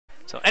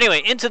So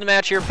anyway, into the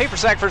match here.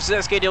 PaperSak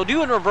versus SKDale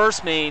doing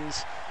reverse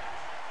mains.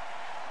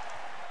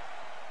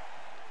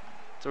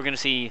 So we're going to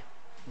see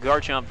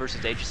Garchomp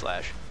versus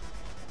Aegislash.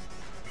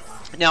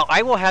 Now,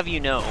 I will have you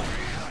know,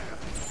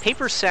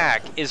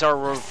 PaperSak is our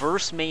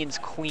reverse mains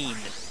queen.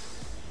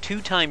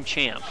 2-time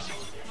champ.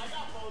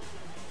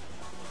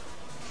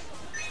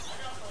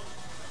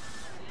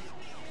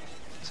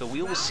 So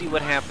we will see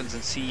what happens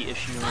and see if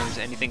she knows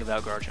anything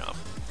about Garchomp.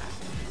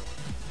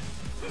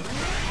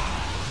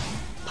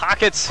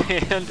 Pocket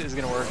Sand is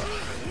going to work.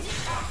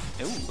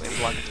 Ooh, a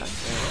block of time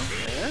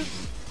there.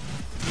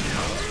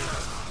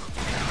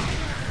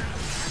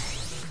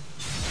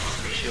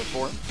 Shield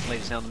for him.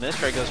 Lays down the mist.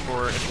 Try goes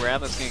for a grab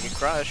that's going to get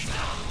crushed.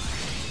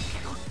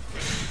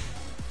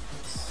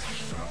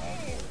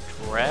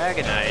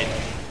 Dragonite.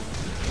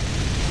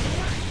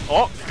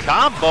 Oh,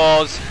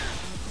 combos!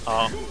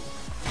 Oh.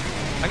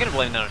 I'm going to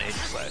blame that on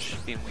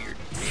Aegislash. Being weird.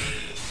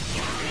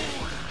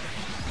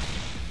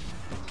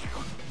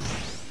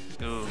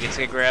 Ooh, gets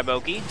a grab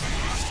Oki.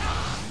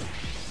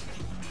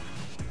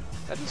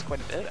 That is quite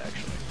a bit,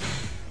 actually.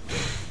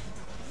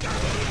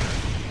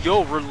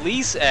 Yo,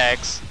 release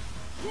X.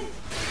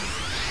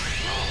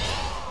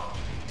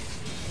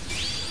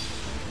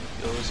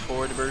 Goes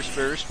for the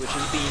burst, which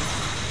is beam.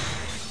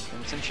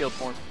 And it's in shield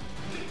form.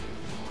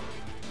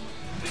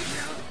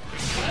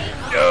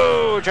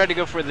 No! Tried to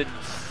go for the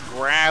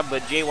grab,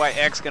 but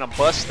JYX gonna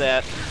bust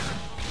that.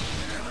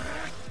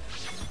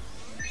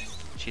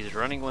 She's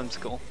running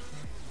whimsical.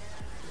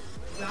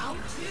 Round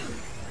 2.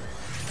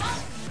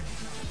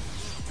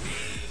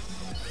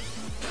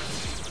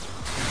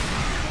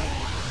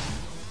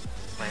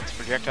 Lance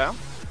projectile.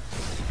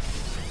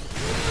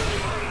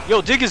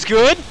 Yo, dig is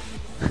good!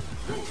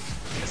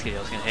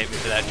 SKDale's gonna hit me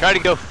for that. Try to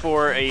go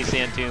for a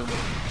Sand Tomb.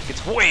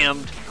 Gets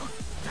whammed.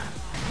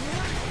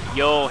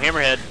 Yo,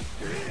 Hammerhead.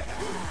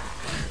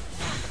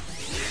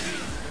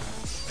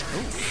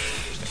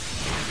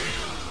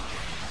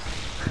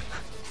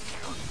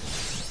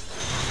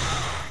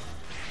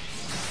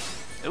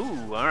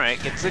 Ooh,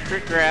 alright, gets the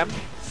crit grab.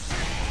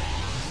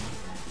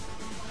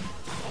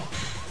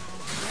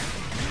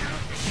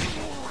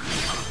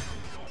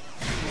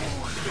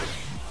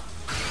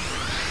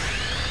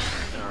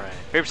 Alright,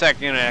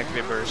 PaperSak gonna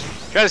activate burst.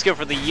 Try to go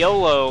for the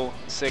YOLO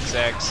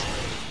 6X.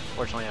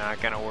 Fortunately,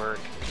 not gonna work.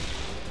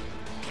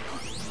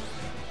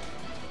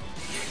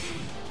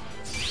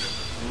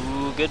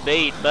 Ooh, good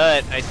bait,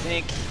 but I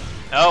think.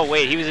 Oh,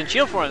 wait, he was in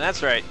shield form,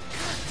 that's right.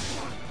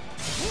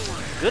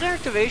 Good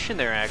activation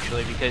there,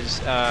 actually, because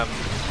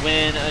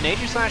when an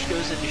Aegislash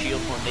goes into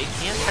shield form, they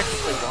can't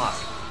technically block.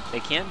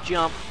 They can't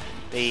jump.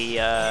 They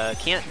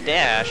can't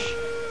dash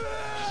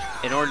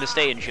in order to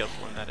stay in shield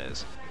form, that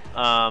is.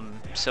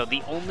 So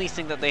the only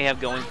thing that they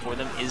have going for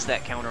them is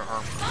that counter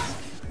armor.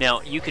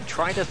 Now, you could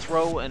try to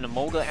throw an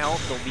Emolga out.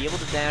 They'll be able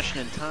to dash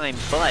in time,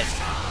 but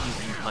you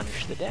can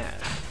punish the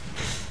dash.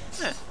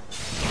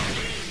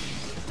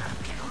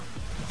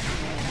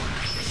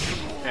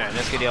 Alright,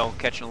 SKDale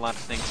catching a lot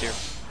of things here.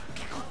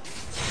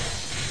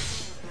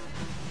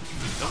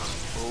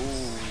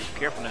 Oh,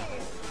 careful now.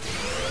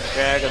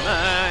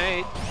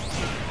 Dragonite!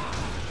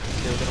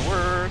 Still gonna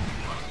work.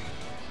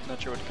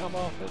 Not sure what to come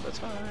off of, that's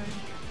fine.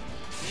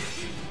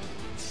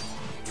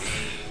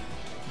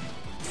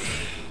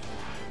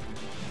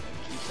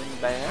 Keep things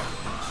back.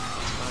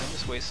 That's fine,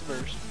 just waste the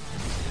burst.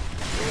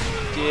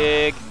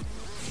 Dig!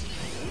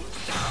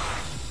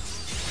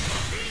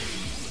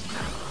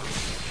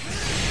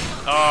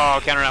 Oh,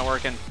 counter not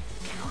working.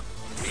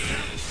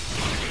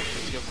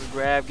 Let's go for the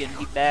grab, getting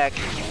beat back.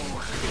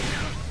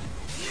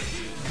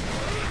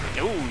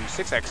 Ooh,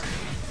 6X.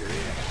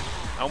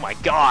 Oh my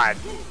god.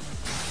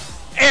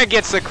 And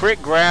gets the crit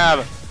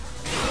grab.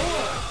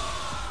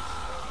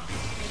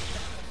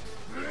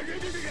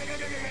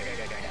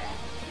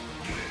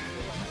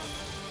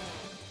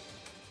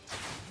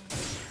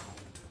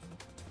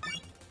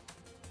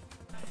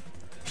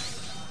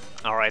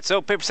 Alright,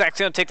 so PaperSak's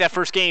gonna take that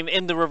first game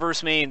in the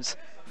reverse mains.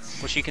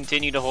 Will she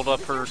continue to hold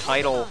up her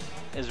title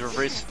as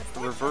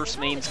reverse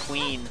mains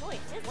queen?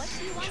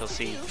 We shall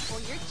see.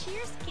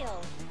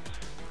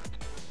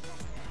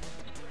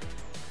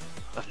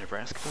 Of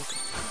Nebraska.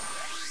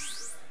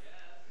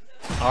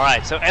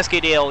 Alright, so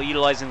SKDale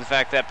utilizing the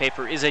fact that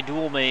Paper is a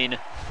dual main.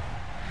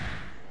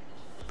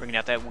 Bringing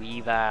out that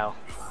Weavile.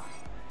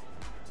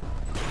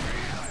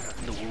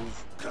 The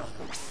wolf.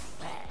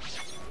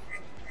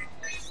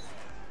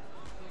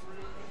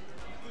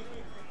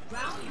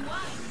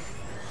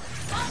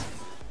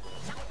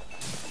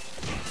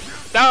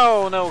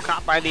 Oh no,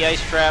 caught by the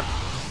ice trap.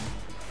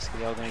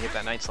 SKDale gonna get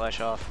that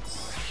Aegislash off.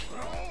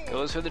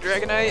 Goes for the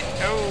Dragonite.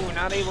 Oh,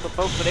 not able to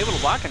poke, but able to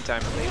block in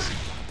time at least.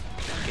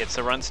 Gets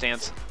the run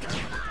stance.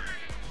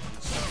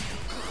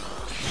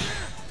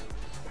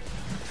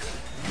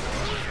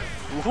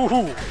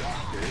 Ooh.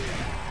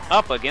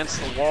 Up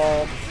against the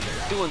wall,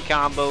 doing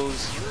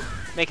combos,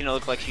 making it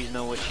look like she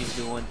knows what she's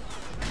doing.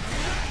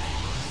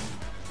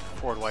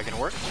 Forward Y gonna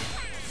work.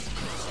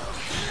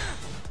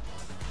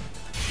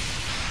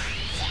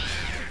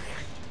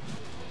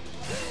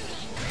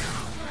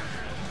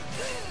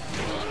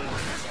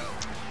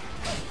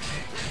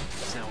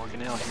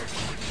 now here.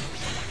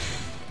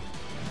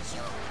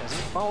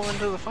 Doesn't fall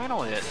into the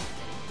final hit.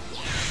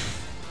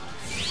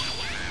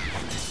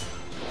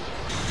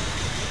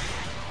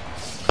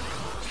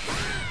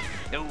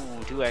 No,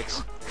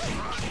 2x.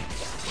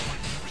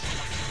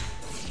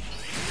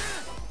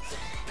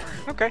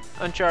 Okay,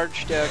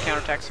 uncharged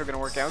counterattacks are going to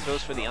work out.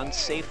 Goes for the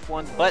unsafe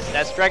one, but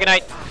that's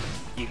Dragonite.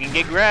 You can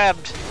get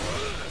grabbed.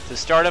 The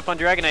startup on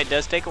Dragonite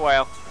does take a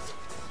while.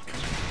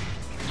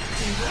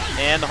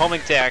 And the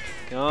homing attack.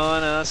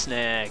 Gonna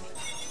snag.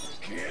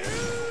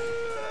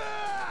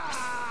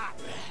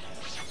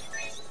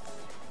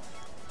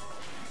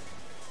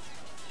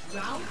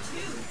 Round 2.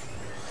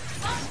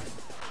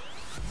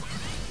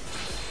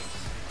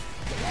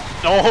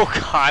 Oh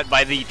god,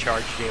 by the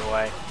charge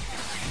DOI.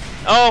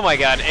 Oh my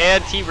god,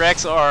 and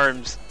T-Rex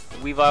arms.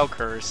 Weavile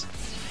curse.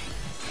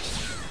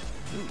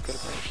 Ooh, good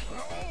approach.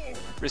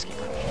 Risky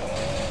punch.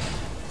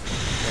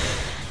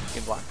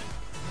 Good block.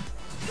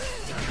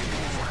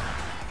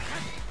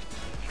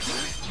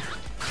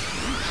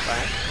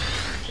 Back.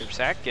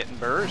 PaperSak getting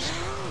burst.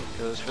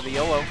 Goes for the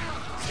YOLO.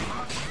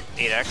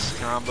 8x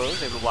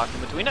combos, able to block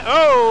in between it.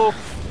 Oh!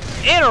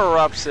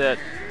 Interrupts it!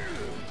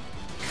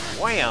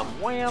 Wham,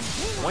 wham,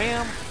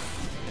 wham.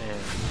 And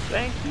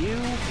thank you.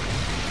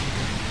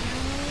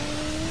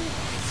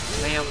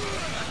 Wham.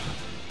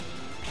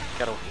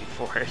 Gotta wait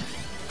for it.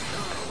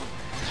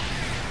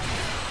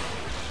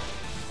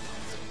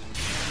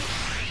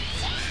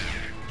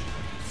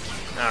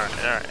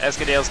 Alright.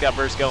 SKDale's got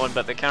burst going,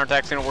 but the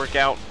counterattack's gonna work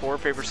out for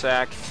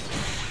PaperSak.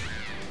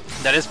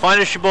 That is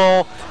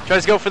punishable.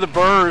 Tries to go for the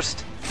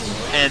burst.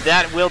 And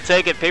that will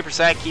take it.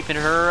 PaperSak keeping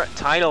her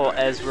title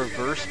as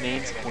reverse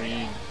mains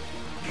queen.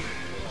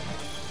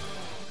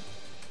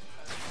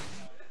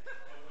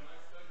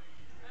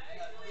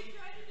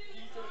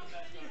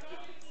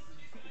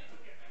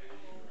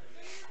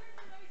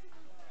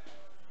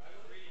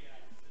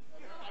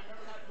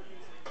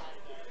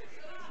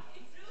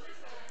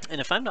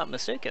 And if I'm not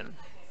mistaken,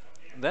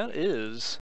 that is